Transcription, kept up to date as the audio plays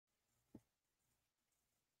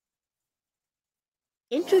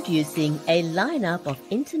Introducing a lineup of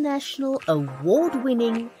international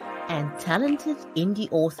award-winning and talented indie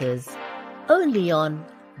authors, only on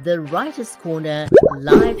the Writer's Corner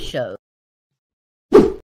live show.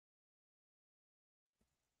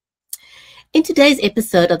 In today's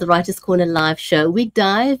episode of the Writer's Corner live show, we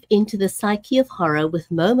dive into the psyche of horror with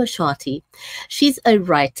Moshaty. She's a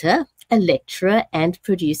writer, a lecturer, and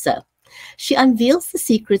producer. She unveils the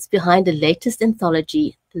secrets behind the latest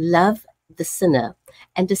anthology, Love the Sinner,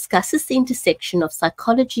 and discusses the intersection of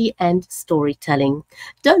psychology and storytelling.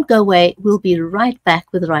 Don't go away. We'll be right back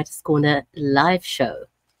with the Writer's Corner live show.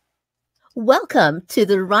 Welcome to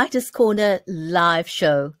the Writer's Corner live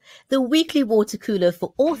show, the weekly water cooler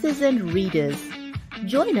for authors and readers.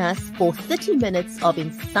 Join us for 30 minutes of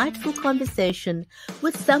insightful conversation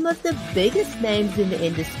with some of the biggest names in the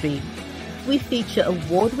industry. We feature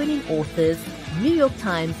award-winning authors, New York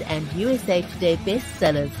Times and USA Today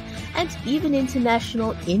bestsellers, and even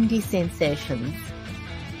international indie sensations.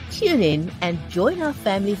 Tune in and join our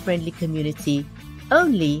family-friendly community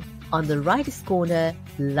only on the Writer's Corner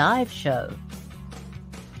live show.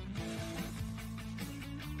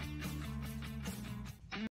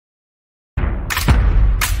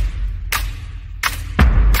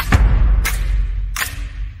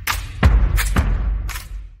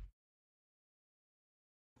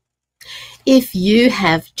 If you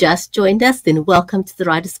have just joined us, then welcome to the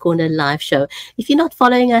Writer's Corner live show. If you're not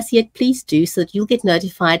following us yet, please do so that you'll get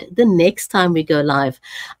notified the next time we go live.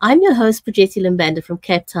 I'm your host, Moshaty Limbanda from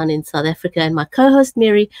Cape Town in South Africa, and my co-host,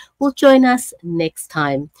 Mary, will join us next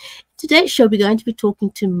time. Today's show, we're going to be talking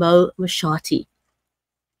to Moshaty.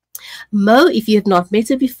 Mo, if you have not met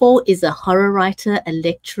her before, is a horror writer, a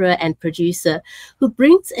lecturer, and producer who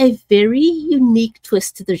brings a very unique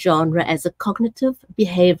twist to the genre as a cognitive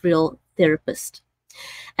behavioral therapist.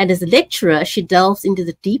 And as a lecturer, she delves into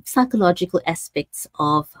the deep psychological aspects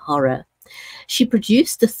of horror. She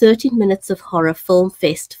produced the 13 Minutes of Horror Film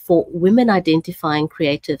Fest for women identifying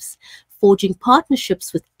creatives, forging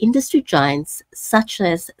partnerships with industry giants such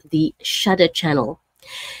as the Shudder Channel.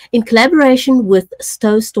 In collaboration with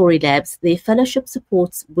Stowe Story Labs, their fellowship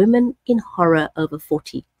supports women in horror over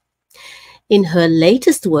 40. In her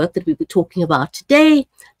latest work that we were talking about today,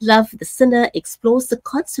 Love the Sinner explores the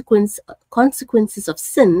consequences of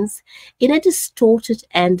sins in a distorted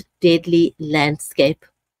and deadly landscape.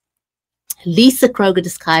 Lisa Kröger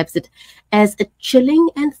describes it as a chilling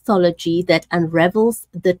anthology that unravels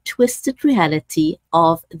the twisted reality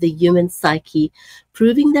of the human psyche,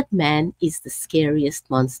 proving that man is the scariest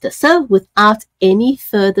monster. So without any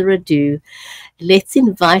further ado, let's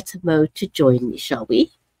invite Mo to join me, shall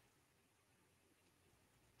we?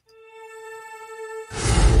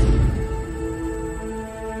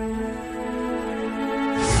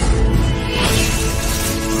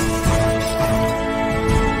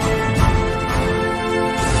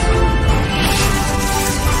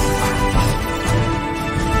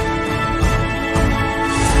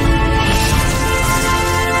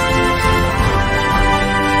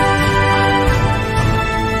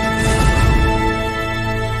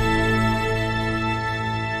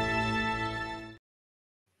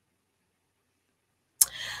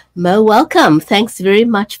 Mo, welcome. Thanks very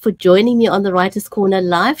much for joining me on the Writer's Corner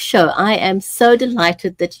live show. I am so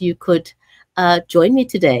delighted that you could join me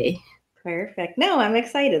today. Perfect. No, I'm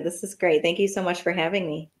excited. This is great. Thank you so much for having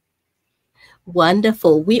me.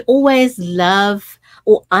 Wonderful. We always love,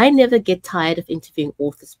 or I never get tired of interviewing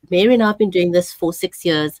authors. Mary and I have been doing this for 6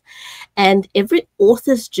 years, and every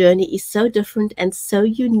author's journey is so different and so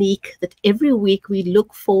unique that every week we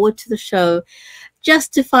look forward to the show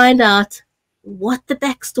just to find out what the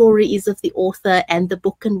backstory is of the author and the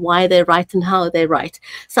book and why they write and how they write.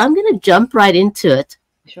 So I'm going to jump right into it.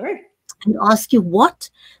 Sure. And ask you what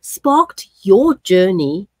sparked your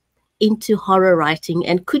journey into horror writing,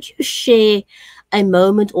 and could you share a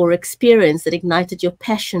moment or experience that ignited your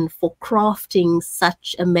passion for crafting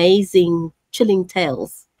such amazing, chilling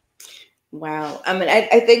tales? Wow. I mean,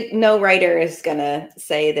 I think no writer is going to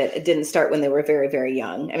say that it didn't start when they were very, very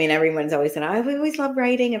young. I mean, everyone's always said, I've always loved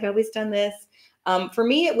writing. I've always done this. For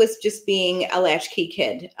me, it was just being a latchkey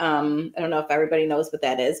kid. I don't know if everybody knows what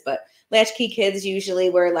that is, but latchkey kids usually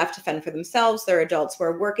were left to fend for themselves. Their adults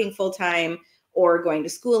were working full time or going to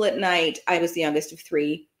school at night. I was the youngest of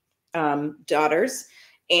 3 daughters.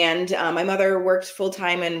 And my mother worked full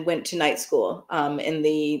time and went to night school in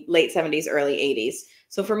the late 70s, early 80s.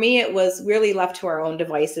 So for me, it was really left to our own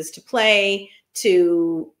devices to play,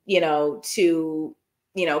 to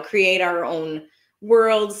create our own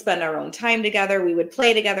world, spend our own time together. We would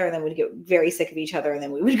play together and then we'd get very sick of each other and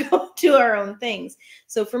then we would go do our own things.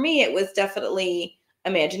 So for me, it was definitely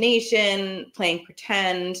imagination, playing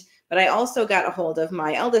pretend. But I also got a hold of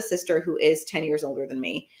my eldest sister, who is 10 years older than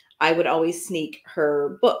me. I would always sneak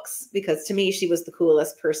her books because to me, she was the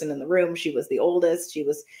coolest person in the room. She was the oldest. She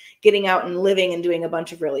was getting out and living and doing a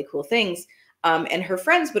bunch of really cool things. And her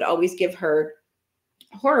friends would always give her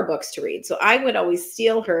horror books to read. So I would always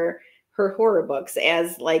steal her horror books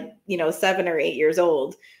as like, 7 or 8 years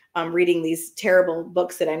old, reading these terrible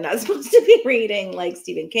books that I'm not supposed to be reading, like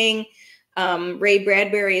Stephen King. Ray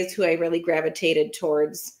Bradbury is who I really gravitated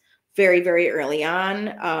towards very, very early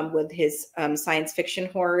on, with his science fiction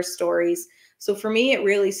horror stories. So for me, it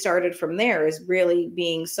really started from there, is really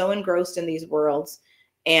being so engrossed in these worlds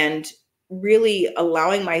and really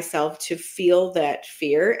allowing myself to feel that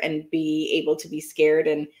fear and be able to be scared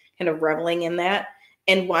and kind of reveling in that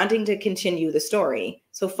and wanting to continue the story.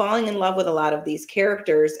 So falling in love with a lot of these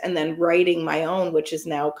characters and then writing my own, which is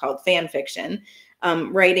now called fan fiction,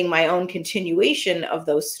 writing my own continuation of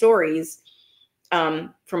those stories,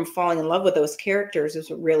 from falling in love with those characters is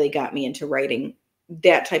what really got me into writing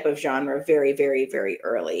that type of genre very, very, very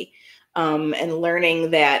early. And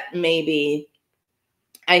learning that maybe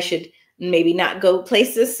I should maybe not go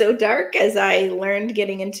places so dark, as I learned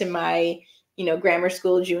getting into my, grammar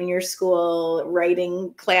school, junior school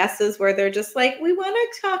writing classes, where they're just like, we want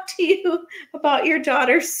to talk to you about your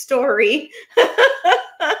daughter's story.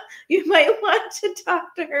 You might want to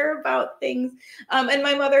talk to her about things. And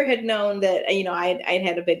my mother had known that, I'd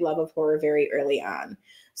had a big love of horror very early on.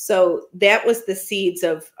 So that was the seeds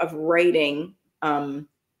of writing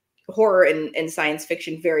horror and science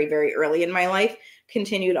fiction very, very early in my life.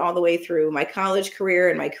 Continued all the way through my college career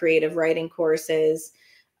and my creative writing courses.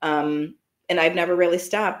 And I've never really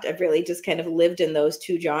stopped. I've really just kind of lived in those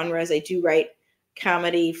two genres. I do write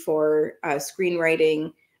comedy for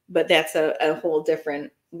screenwriting, but that's a whole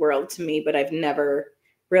different world to me. But I've never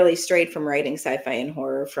really strayed from writing sci-fi and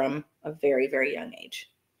horror from a very, very young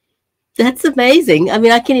age. That's amazing. I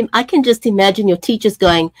mean, I can just imagine your teachers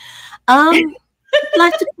going, I'd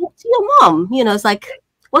like to talk to your mom. It's like,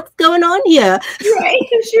 what's going on here? Right.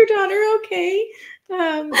 Is your daughter okay?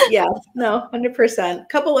 Yeah, no, 100%.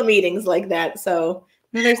 Couple of meetings like that. So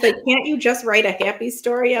there's like, can't you just write a happy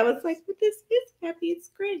story? I was like, but this is happy. It's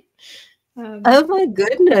great. Oh my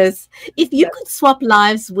goodness. If you could swap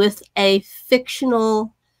lives with a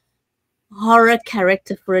fictional horror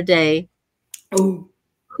character for a day, who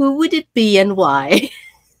would it be and why?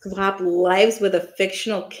 Swap lives with a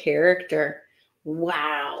fictional character.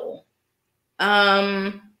 Wow.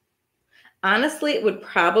 Honestly, it would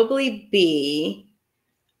probably be,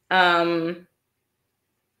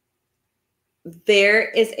 there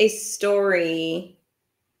is a story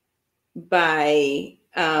by,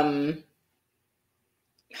 oh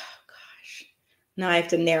gosh, now I have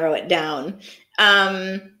to narrow it down.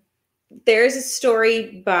 There's a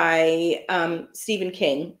story by Stephen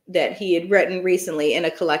King that he had written recently in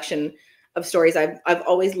a collection of stories. I've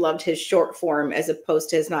always loved his short form as opposed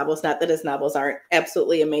to his novels. Not that his novels aren't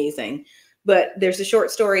absolutely amazing, but there's a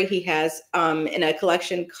short story he has in a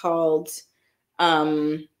collection called,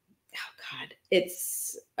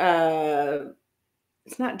 it's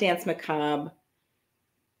not Dance Macabre.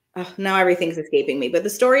 Oh, now everything's escaping me, but the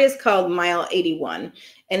story is called Mile 81,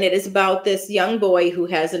 and it is about this young boy who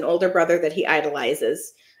has an older brother that he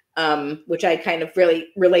idolizes, which I kind of really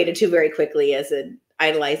related to very quickly as in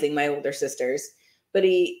idolizing my older sisters. But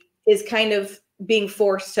he is kind of being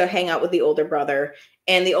forced to hang out with the older brother,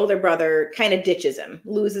 and the older brother kind of ditches him,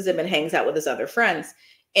 loses him, and hangs out with his other friends.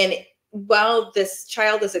 And while this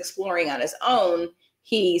child is exploring on his own,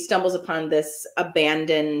 he stumbles upon this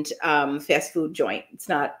abandoned fast food joint. It's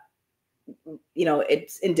not,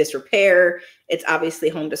 it's in disrepair. It's obviously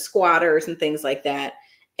home to squatters and things like that.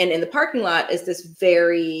 And in the parking lot is this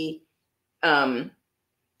very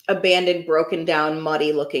abandoned, broken down,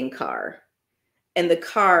 muddy looking car. And the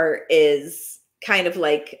car is kind of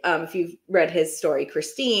like, if you've read his story,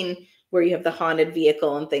 Christine, where you have the haunted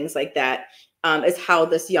vehicle and things like that, is how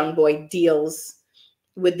this young boy deals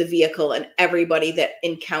with the vehicle and everybody that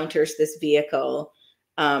encounters this vehicle.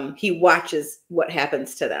 He watches what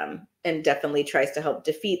happens to them and definitely tries to help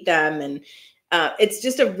defeat them. And it's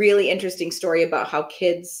just a really interesting story about how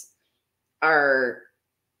kids are,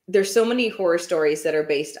 there's so many horror stories that are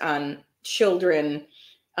based on children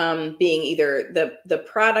being either the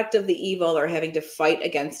product of the evil or having to fight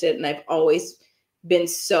against it. And I've always been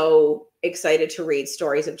so excited to read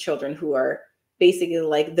stories of children who are basically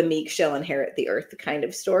like the meek shall inherit the earth kind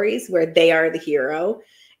of stories where they are the hero.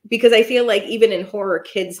 Because I feel like even in horror,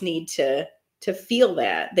 kids need to feel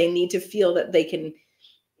that. They need to feel that they can,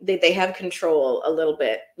 they have control a little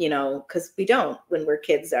bit, you know, because we don't when we're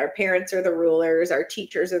kids. Our parents are the rulers, our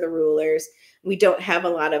teachers are the rulers. We don't have a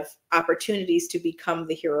lot of opportunities to become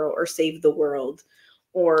the hero or save the world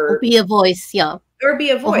Or be a voice, yeah. Or be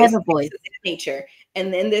a Or voice have a voice. of nature.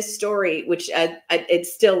 And then this story, which it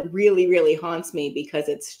still really, really haunts me because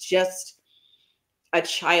it's just a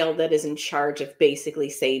child that is in charge of basically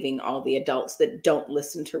saving all the adults that don't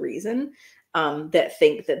listen to reason, that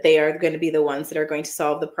think that they are going to be the ones that are going to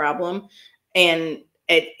solve the problem. And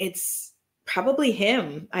it's probably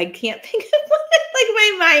him. I can't think of what, like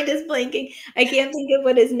my mind is blanking. I can't think of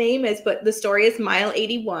what his name is, but the story is Mile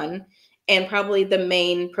 81 and probably the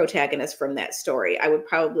main protagonist from that story. I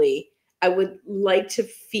would like to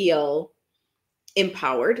feel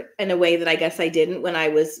empowered in a way that I guess I didn't when I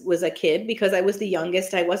was a kid, because I was the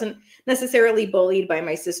youngest. I wasn't necessarily bullied by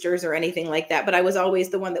my sisters or anything like that, but I was always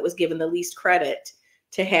the one that was given the least credit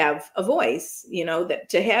to have a voice, you know, that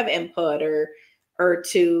to have input or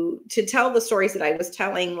to tell the stories that I was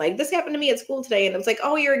telling. Like, this happened to me at school today, and it was like,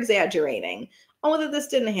 oh, you're exaggerating. Oh, that this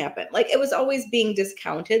didn't happen. Like, it was always being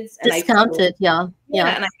discounted. And Yeah.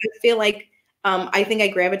 And I feel like I think I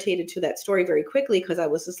gravitated to that story very quickly because I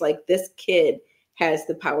was just like, this kid has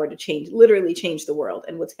the power to literally change the world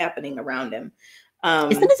and what's happening around him.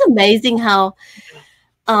 Isn't it amazing how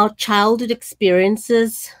our childhood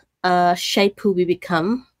experiences shape who we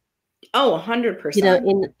become? Oh, 100%. You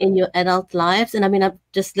know, in your adult lives. And I mean, I'm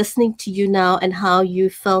just listening to you now and how you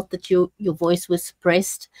felt that your voice was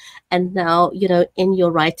suppressed. And now, you know, in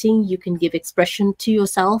your writing, you can give expression to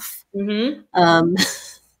yourself. Mm-hmm.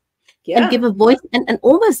 And give a voice and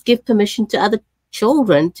almost give permission to other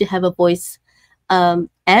children to have a voice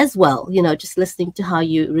as well, you know, just listening to how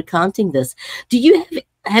you're recounting this.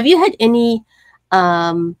 Have you had any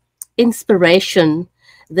inspiration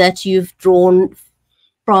that you've drawn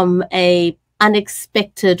from a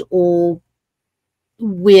unexpected or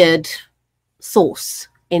weird source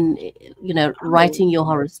in, you know, writing your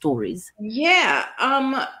horror stories? Yeah.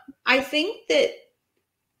 I think that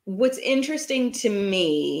what's interesting to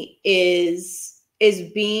me is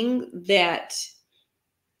being that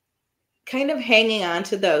kind of hanging on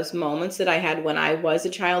to those moments that I had when I was a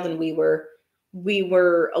child and we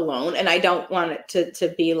were alone. And I don't want it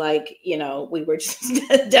to be like, you know, we were just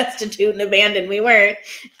destitute and abandoned. We weren't.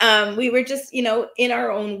 We were just, you know, in our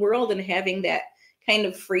own world and having that kind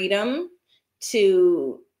of freedom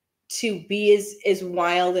to be as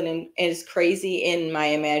wild and as crazy in my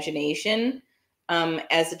imagination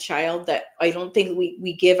as a child, that I don't think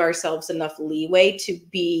we give ourselves enough leeway to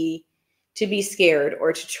be scared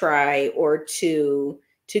or to try or to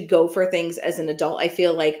go for things as an adult. I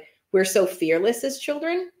feel like we're so fearless as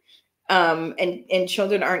children. And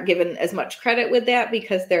children aren't given as much credit with that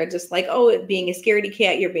because they're just like, oh, being a scaredy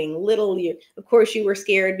cat, you're being little. Of course you were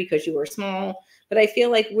scared because you were small. But I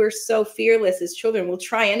feel like we're so fearless as children. We'll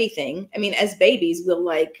try anything. I mean, as babies, we'll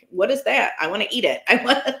like, what is that? I want to eat it. I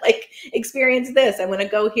want to like experience this. I want to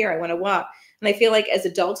go here. I want to walk. And I feel like as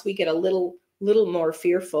adults, we get a little more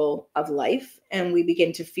fearful of life, and we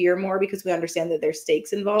begin to fear more because we understand that there's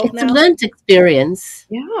stakes involved now. It's a learned experience.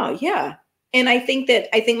 Yeah. And I think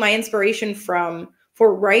my inspiration for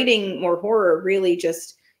writing more horror, really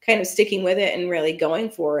just kind of sticking with it and really going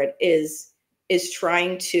for it, is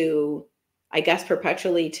trying to, I guess,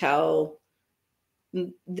 perpetually tell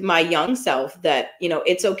my young self that, you know,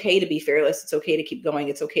 it's okay to be fearless. It's okay to keep going.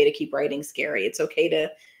 It's okay to keep writing scary. It's okay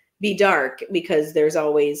to be dark because there's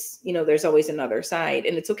always another side.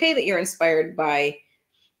 And it's okay that you're inspired by,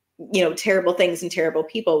 you know, terrible things and terrible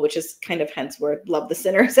people, which is kind of hence where Love the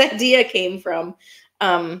Sinners idea came from.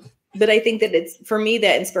 But I think that it's, for me,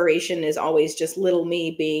 that inspiration is always just little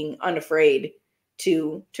me being unafraid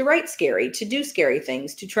to write scary, to do scary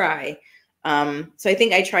things, to try. So I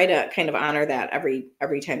think I try to kind of honor that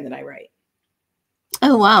every time that I write.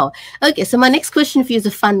 Oh, wow. Okay, so my next question for you is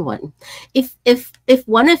a fun one. If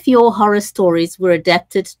one of your horror stories were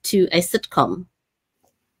adapted to a sitcom,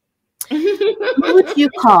 who would you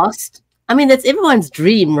cast? I mean, that's everyone's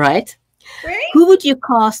dream, right? Right? Who would you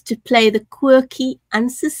cast to play the quirky,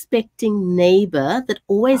 unsuspecting neighbor that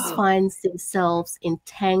always finds themselves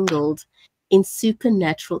entangled in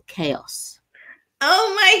supernatural chaos?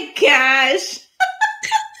 Oh my gosh.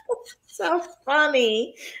 So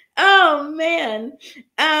funny. Oh man.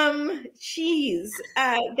 Geez.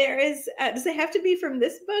 There is does it have to be from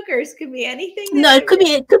this book, or it could be anything? No, it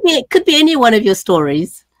could be any one of your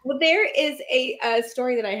stories. Well, there is a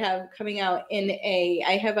story that I have coming out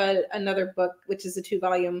I have another book, which is a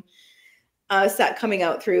 2-volume set coming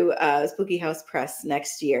out through Spooky House Press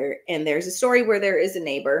next year. And there's a story where there is a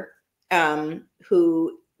neighbor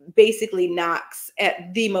who basically knocks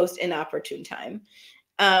at the most inopportune time.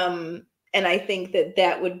 And I think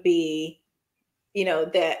that would be,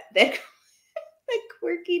 that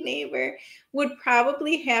quirky neighbor would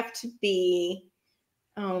probably have to be,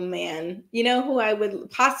 oh man, who I would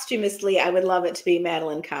posthumously, I would love it to be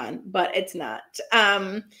Madeline Kahn, but it's not.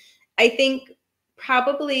 I think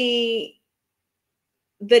probably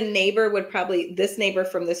this neighbor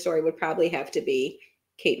from the story would probably have to be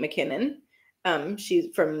Kate McKinnon.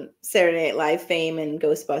 She's from Saturday Night Live fame and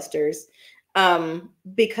Ghostbusters,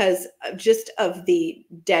 because just of the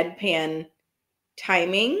deadpan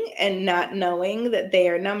timing and not knowing that they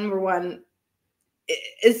are, number one,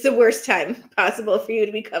 it's the worst time possible for you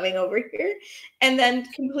to be coming over here, and then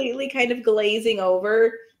completely kind of glazing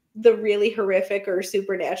over the really horrific or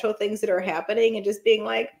supernatural things that are happening and just being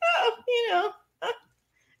like, oh,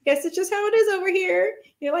 guess it's just how it is over here.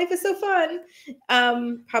 Your life is so fun.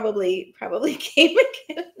 Probably Kate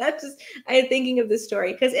McKinnon. I'm thinking of this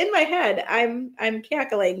story because in my head I'm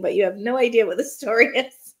cackling, but you have no idea what the story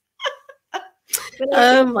is.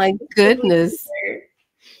 Oh my goodness.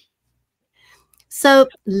 So,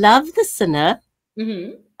 Love the Sinner.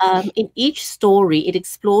 Mm-hmm. In each story, it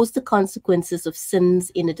explores the consequences of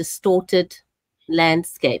sins in a distorted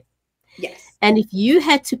landscape. Yes. And if you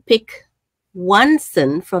had to pick one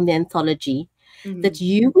sin from the anthology that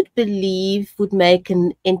you would believe would make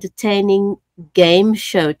an entertaining game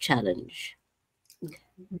show challenge,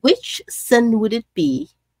 which sin would it be?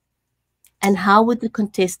 And how would the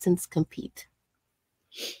contestants compete?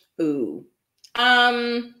 Ooh.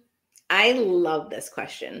 I love this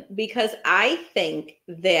question because I think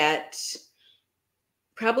that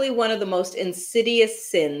probably one of the most insidious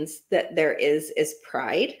sins that there is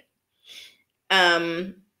pride.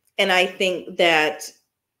 And I think that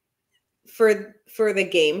for the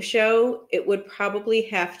game show, it would probably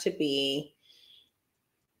have to be,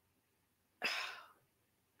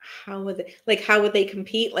 how would they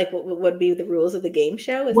compete? Like, what would be the rules of the game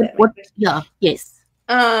show? Yeah, yes.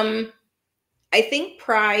 I think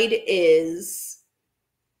pride is,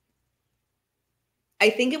 I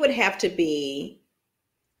think it would have to be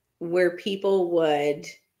where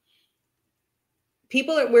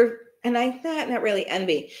and I thought not really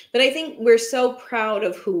envy, but I think we're so proud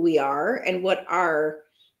of who we are and what our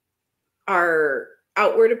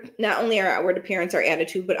outward, not only our outward appearance, our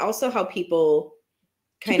attitude, but also how people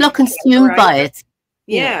kind of consumed by it.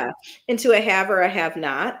 Yeah. Into a have or a have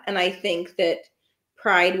not. And I think that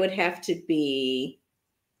pride would have to be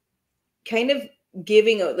kind of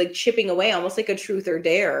chipping away, almost like a truth or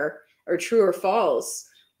dare or true or false.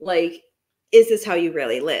 Like, is this how you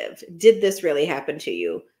really live? Did this really happen to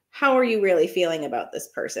you? How are you really feeling about this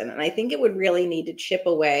person? And I think it would really need to chip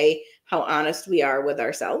away how honest we are with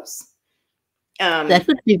ourselves. That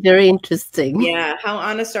would be very interesting. Yeah. How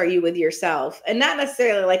honest are you with yourself? And not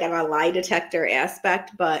necessarily like on a lie detector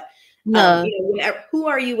aspect, but no. Who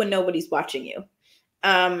are you when nobody's watching you?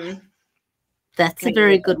 That's a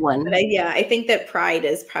very good one. But I think that pride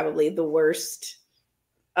is probably the worst,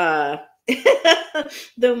 the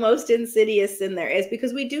most insidious sin there is,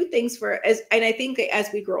 because we do things and I think that as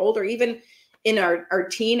we grow older, even in our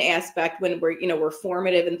teen aspect, when we're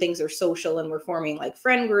formative and things are social and we're forming like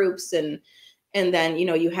friend groups, and then,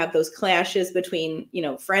 you have those clashes between,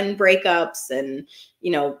 friend breakups, and,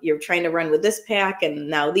 you're trying to run with this pack and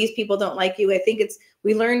now these people don't like you. I think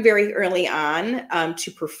we learn very early on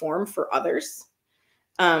to perform for others,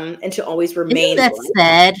 and to always remain. Isn't that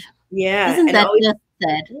sad? Yeah. Isn't that just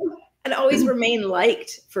sad? And always remain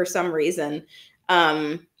liked for some reason,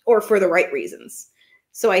 or for the right reasons.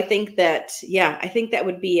 So I think that,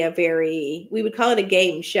 would be we would call it a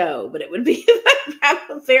game show, but it would be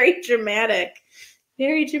very dramatic.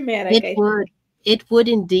 Very dramatic. It would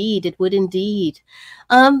indeed. It would indeed.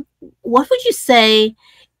 What would you say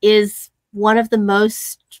is one of the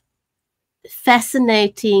most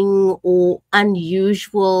fascinating or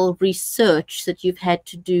unusual research that you've had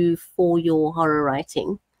to do for your horror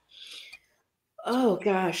writing? Oh,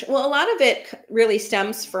 gosh. Well, a lot of it really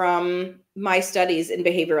stems from my studies in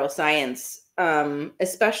behavioral science,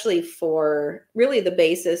 especially for really the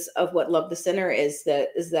basis of what Love the Sinner is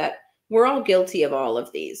that we're all guilty of all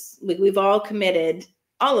of these. We've all committed,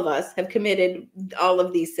 all of us have committed all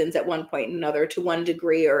of these sins at one point or another, to one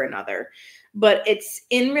degree or another. But it's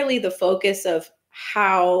in really the focus of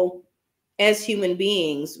how, as human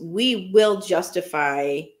beings, we will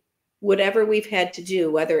justify whatever we've had to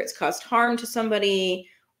do, whether it's caused harm to somebody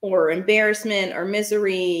or embarrassment or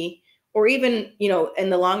misery, or even, in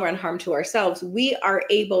the long run, harm to ourselves. We are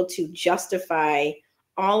able to justify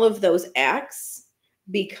all of those acts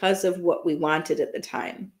because of what we wanted at the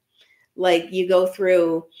time. Like you go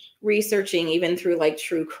through researching even through like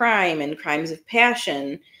true crime and crimes of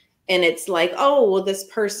passion, and it's like, oh, well, this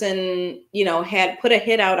person, you know, had put a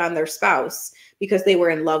hit out on their spouse because they were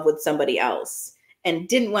in love with somebody else and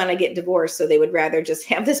didn't want to get divorced, so they would rather just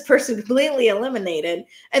have this person completely eliminated,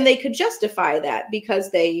 and they could justify that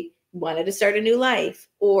because they wanted to start a new life,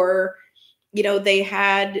 or, you know, they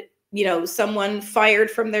had, you know, someone fired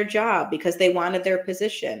from their job because they wanted their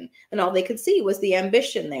position, and all they could see was the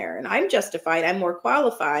ambition there. And I'm justified, I'm more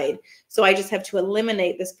qualified, so I just have to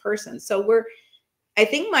eliminate this person. So I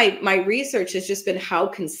think my research has just been how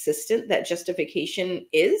consistent that justification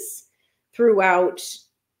is throughout,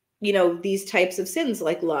 you know, these types of sins,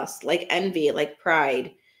 like lust, like envy, like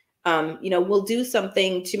pride. You know, we'll do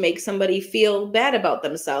something to make somebody feel bad about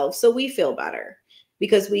themselves, so we feel better,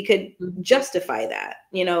 because we could justify that,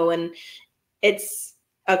 you know. And it's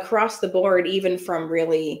across the board, even from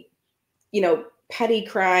really, you know, petty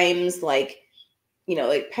crimes, like, you know,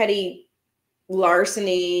 like petty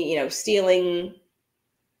larceny, you know, stealing,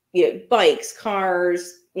 you know, bikes,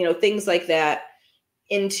 cars, you know, things like that,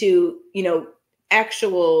 into, you know,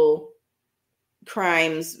 actual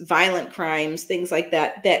crimes, violent crimes, things like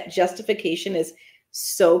that. That justification is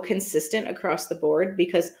so consistent across the board,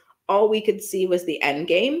 because all we could see was the end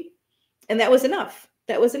game, and that was enough.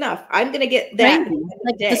 That was enough. I'm going to get that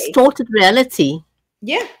like distorted reality.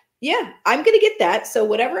 Yeah, yeah, I'm going to get that. So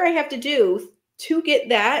whatever I have to do to get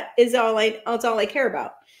that is all I care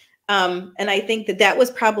about. And I think that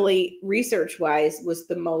was probably, research-wise, was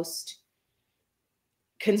the most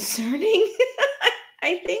concerning.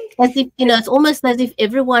 I think, as if, you know, it's almost as if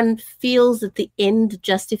everyone feels that the end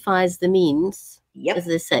justifies the means. Yep. As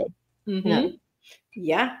they say. Mm-hmm. You know?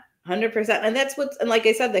 Yeah, 100%. And that's and like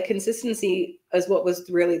I said, the consistency is what was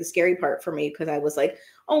really the scary part for me, because I was like,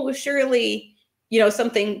 oh, well, surely, you know,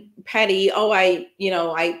 something petty. Oh,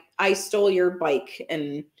 I stole your bike,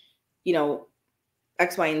 and, you know,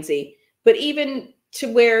 X, Y, and Z. But even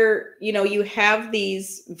to where, you know, you have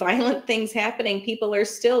these violent things happening, people are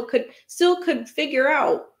still could figure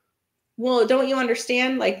out, well, don't you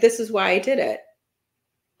understand? Like, this is why I did it.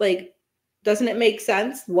 Like, doesn't it make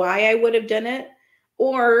sense why I would have done it?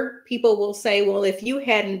 Or people will say, well, if you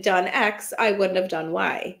hadn't done X, I wouldn't have done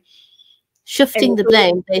Y. Shifting the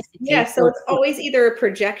blame, basically. Yeah, so it's always either a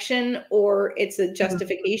projection or it's a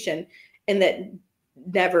justification, and that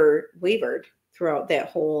never wavered throughout that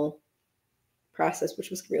whole process, which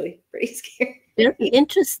was really pretty scary. Very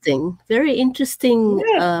interesting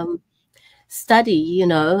Yeah. Study, you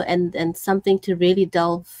know, and something to really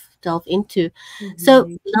delve into. So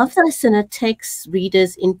Love Thy Sinner takes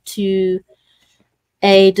readers into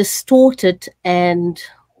a distorted and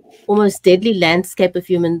almost deadly landscape of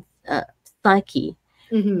human psyche.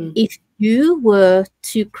 If you were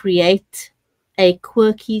to create a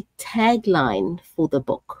quirky tagline for the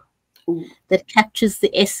book that captures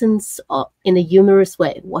the essence in a humorous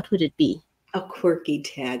way, what would it be? A quirky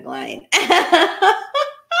tagline.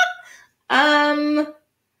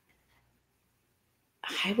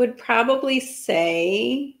 I would probably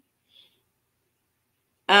say,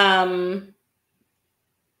 oh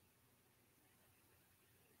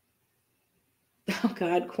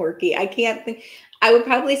God, quirky. I can't think. I would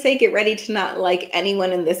probably say, get ready to not like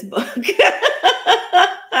anyone in this book.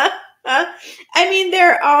 I mean,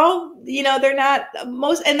 they're all, you know, they're not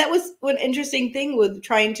most, and that was one interesting thing with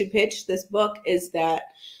trying to pitch this book, is that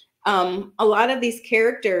a lot of these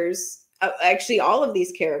characters, actually all of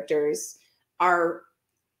these characters, are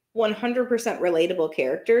 100% relatable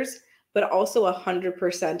characters, but also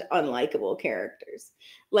 100% unlikable characters.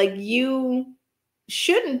 Like, you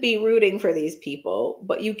shouldn't be rooting for these people,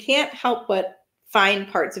 but you can't help but find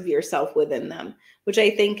parts of yourself within them, which I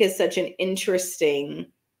think is such an interesting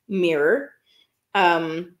mirror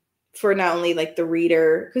for not only like the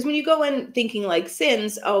reader, because when you go in thinking like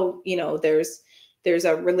sins, oh, you know, there's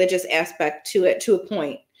a religious aspect to it to a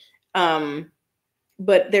point,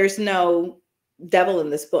 but there's no devil in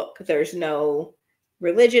this book. There's no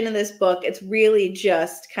religion in this book. It's really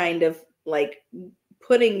just kind of like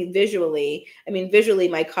putting visually, I mean, visually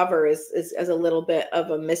my cover is a little bit of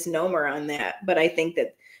a misnomer on that, but I think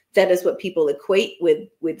that is what people equate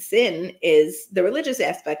with sin, is the religious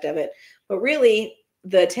aspect of it. But really,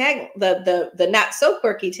 the not so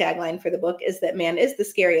quirky tagline for the book is that man is the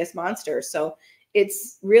scariest monster. So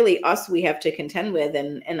it's really us we have to contend with,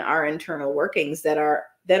 and our internal workings that are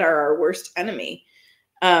our worst enemy.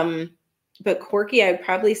 But quirky, I'd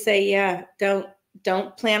probably say, yeah,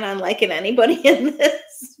 don't plan on liking anybody in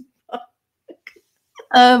this book.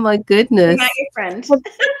 Oh my goodness. They're not your friend.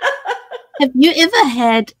 Have you ever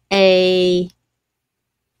had a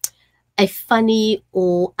a funny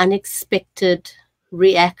or unexpected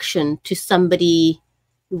reaction to somebody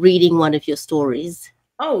reading one of your stories?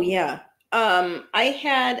 Oh yeah. I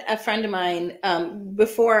had a friend of mine,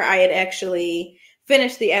 before I had actually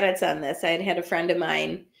finished the edits on this, I had a friend of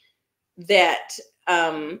mine that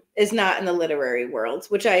is not in the literary world,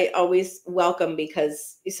 which I always welcome,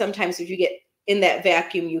 because sometimes if you get in that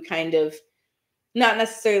vacuum, you kind of not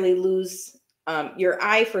necessarily lose your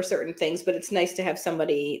eye for certain things, but it's nice to have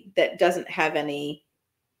somebody that doesn't have any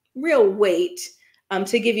real weight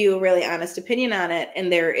to give you a really honest opinion on it. And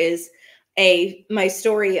there is my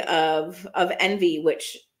story of envy,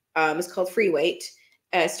 which is called Free Weight.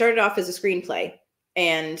 Started off as a screenplay,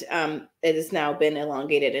 and it has now been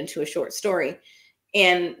elongated into a short story.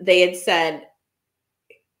 And they had said,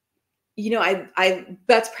 you know, I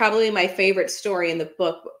that's probably my favorite story in the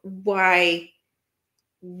book. Why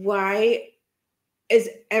is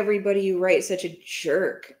everybody you write such a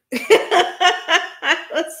jerk? I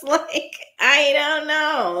was like, I don't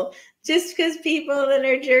know. Just because people that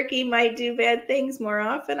are jerky might do bad things more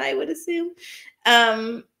often, I would assume.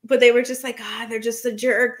 But they were just like, they're just a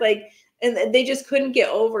jerk. Like, and they just couldn't get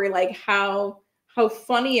over like how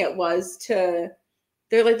funny it was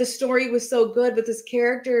they're like, the story was so good, but this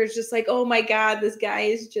character is just like, oh my God, this guy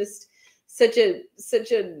is just such a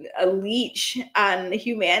leech on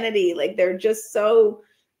humanity. Like, they're just so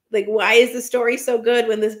like, why is the story so good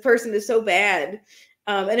when this person is so bad?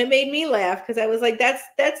 And it made me laugh, because I was like, that's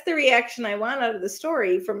the reaction I want out of the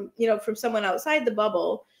story from someone outside the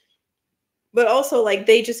bubble. But also, like,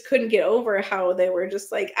 they just couldn't get over how they were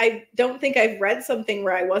just like, I don't think I've read something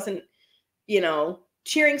where I wasn't,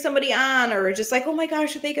 cheering somebody on, or just like, oh my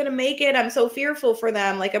gosh, are they going to make it? I'm so fearful for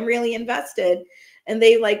them. Like, I'm really invested. And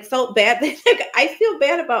they like felt bad. I feel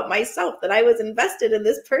bad about myself that I was invested in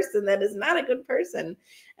this person that is not a good person.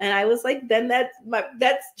 And I was like, then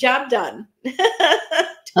that's job done.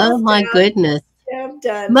 Oh my goodness. Job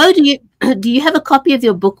done. Mo, do you have a copy of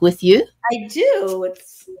your book with you? I do.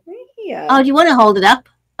 It's right here. Oh, do you want to hold it up?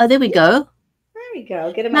 Oh, there we go. There we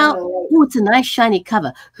go. Get him now. on the light. Oh, it's a nice shiny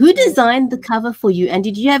cover. Who designed the cover for you, and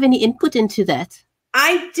did you have any input into that?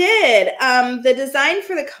 I did. The design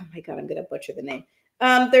for oh my God, I'm going to butcher the name.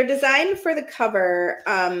 Their design for the cover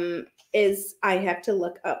is, I have to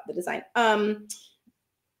look up the design. I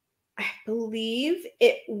believe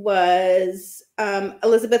it was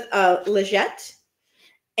Elizabeth Leggett.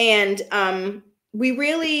 And we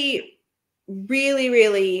really, really,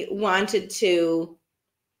 really wanted to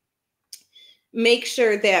make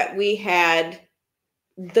sure that we had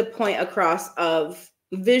the point across of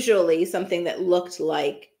visually something that looked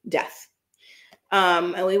like death.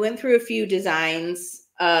 And we went through a few designs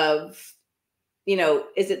of,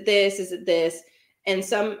 is it this? Is it this? And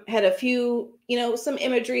some had a few, some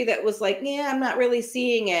imagery that was like, yeah, I'm not really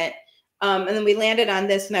seeing it. And then we landed on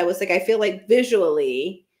this, and I was like, I feel like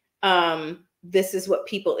visually, this is what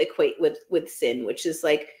people equate with sin, which is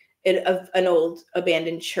like an old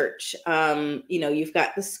abandoned church. You've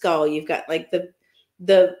got the skull, you've got like the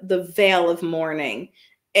veil of mourning.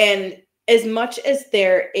 And as much as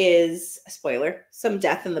there is, spoiler, some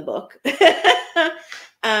death in the book,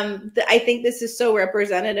 I think this is so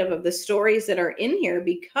representative of the stories that are in here,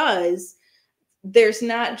 because there's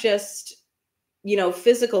not just,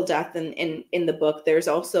 physical death in the book. There's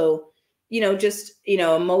also,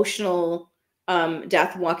 emotional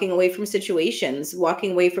death, walking away from situations,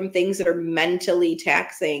 walking away from things that are mentally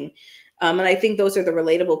taxing. And I think those are the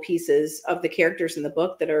relatable pieces of the characters in the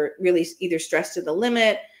book that are really either stressed to the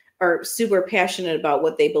limit or super passionate about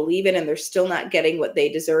what they believe in, and they're still not getting what they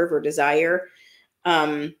deserve or desire,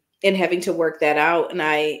 and having to work that out. And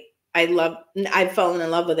I've fallen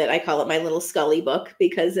in love with it. I call it my little Scully book,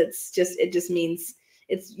 because it just means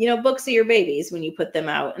it's, books are your babies when you put them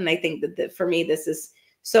out. And I think that for me, this is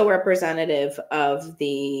so representative of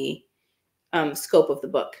the scope of the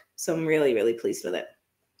book. So I'm really, really pleased with it.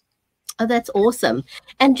 Oh, that's awesome.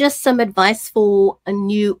 And just some advice for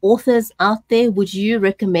new authors out there. Would you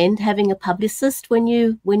recommend having a publicist when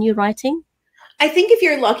you're writing? I think if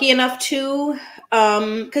you're lucky enough to,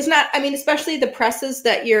 especially the presses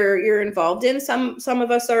that you're involved in, some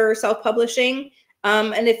of us are self-publishing.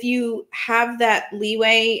 And if you have that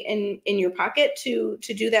leeway in your pocket to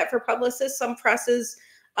do that for publicists, some presses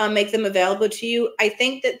make them available to you. I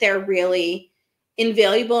think that they're really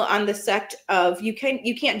invaluable on the sect of you can't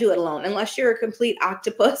do it alone unless you're a complete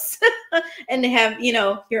octopus and have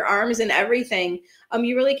your arms and everything.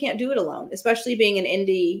 You really can't do it alone, especially being an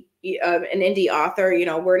indie author.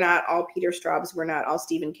 We're not all Peter Straubs, we're not all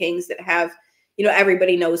Stephen Kings that have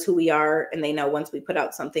everybody knows who we are, and they know once we put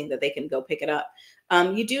out something that they can go pick it up.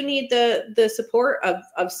 You do need the support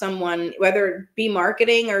of someone, whether it be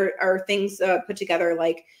marketing or things put together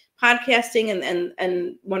like podcasting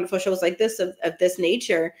and wonderful shows like this of this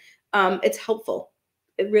nature. It's helpful.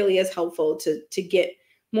 It really is helpful to get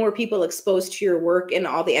more people exposed to your work in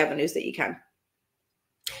all the avenues that you can.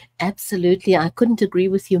 Absolutely. I couldn't agree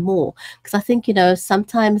with you more, because I think,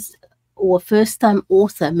 sometimes, or first-time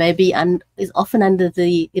author maybe is often under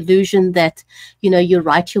the illusion that, you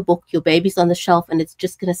write your book, your baby's on the shelf, and it's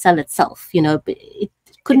just going to sell itself. But it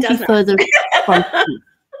couldn't be further from truth.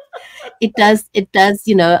 It does,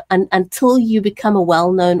 until you become a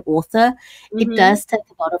well-known author, it does take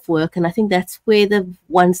a lot of work. And I think that's where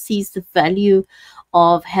one sees the value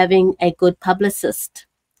of having a good publicist,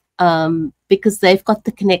 because they've got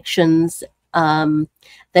the connections,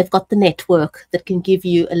 they've got the network that can give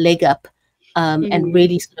you a leg up, and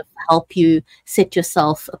really sort of help you set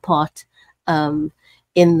yourself apart in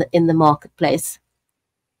the marketplace.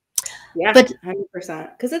 Yeah, but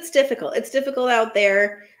 100%, because it's difficult. It's difficult out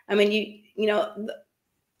there. I mean,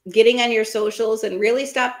 getting on your socials and really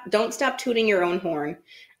don't stop tooting your own horn.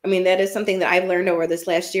 I mean, that is something that I've learned over this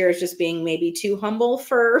last year, is just being maybe too humble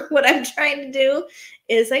for what I'm trying to do.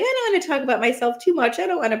 Is like, I don't want to talk about myself too much. I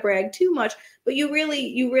don't want to brag too much, but you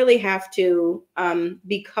really have to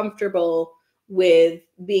be comfortable with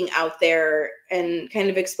being out there and kind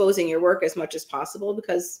of exposing your work as much as possible,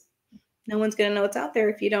 because no one's going to know it's out there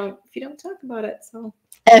if you don't talk about it. So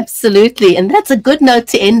absolutely. And that's a good note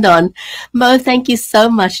to end on. Mo, thank you so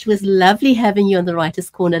much. It was lovely having you on the Writers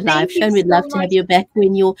Corner live show. And we'd love to have you back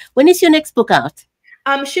when is your next book out?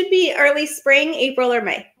 Should be early spring, April or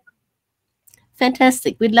May.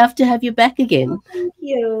 Fantastic. We'd love to have you back again. Oh, thank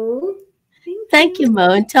you. Thank you,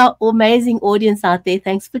 Mo. And to our amazing audience out there,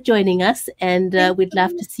 thanks for joining us. And we'd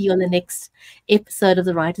love to see you on the next episode of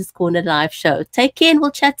the Writers Corner live show. Take care and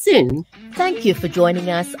we'll chat soon. Thank you for joining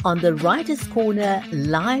us on the Writers Corner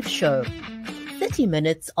live show. 30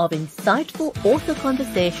 minutes of insightful author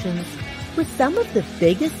conversations with some of the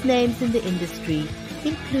biggest names in the industry,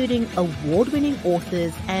 including award-winning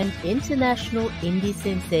authors and international indie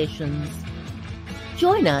sensations.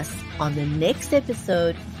 Join us on the next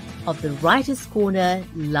episode of the Writers Corner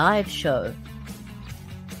live show.